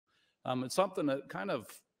It's something that kind of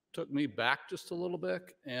took me back just a little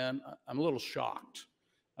bit, and I'm a little shocked,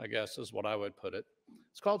 I guess is what I would put it.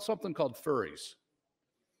 It's called something called furries.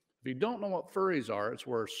 If you don't know what furries are, it's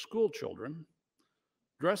where school children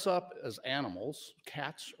dress up as animals,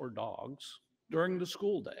 cats or dogs, during the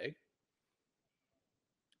school day.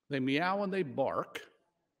 They meow and they bark,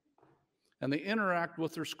 and they interact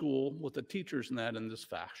with their school, with the teachers and that in this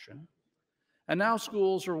fashion. And now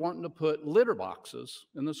schools are wanting to put litter boxes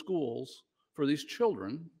in the schools for these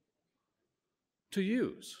children to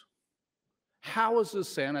use. How is this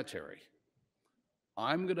sanitary?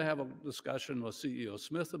 I'm going to have a discussion with CEO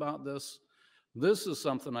Smith about this. This is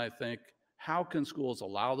something I think, how can schools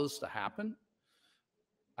allow this to happen?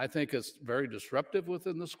 I think it's very disruptive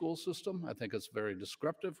within the school system. I think it's very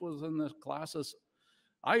disruptive within the classes.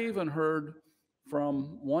 I even heard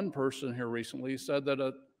from one person here recently said that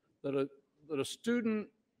a student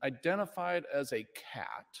identified as a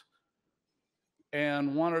cat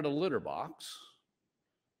and wanted a litter box,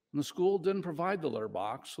 and the school didn't provide the litter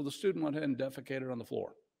box, so the student went ahead and defecated on the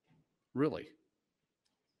floor. Really?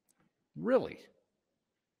 Really?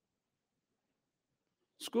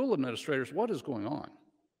 School administrators, what is going on?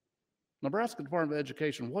 Nebraska Department of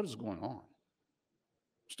Education, what is going on?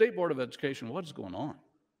 State Board of Education, what is going on?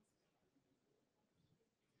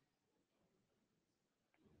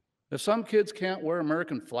 If some kids can't wear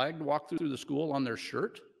American flag to walk through the school on their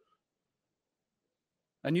shirt,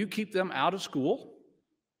 and you keep them out of school,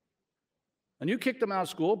 and you kick them out of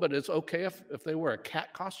school, but it's okay if they wear a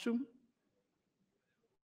cat costume,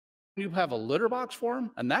 you have a litter box for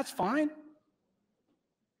them, and that's fine?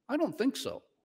 I don't think so.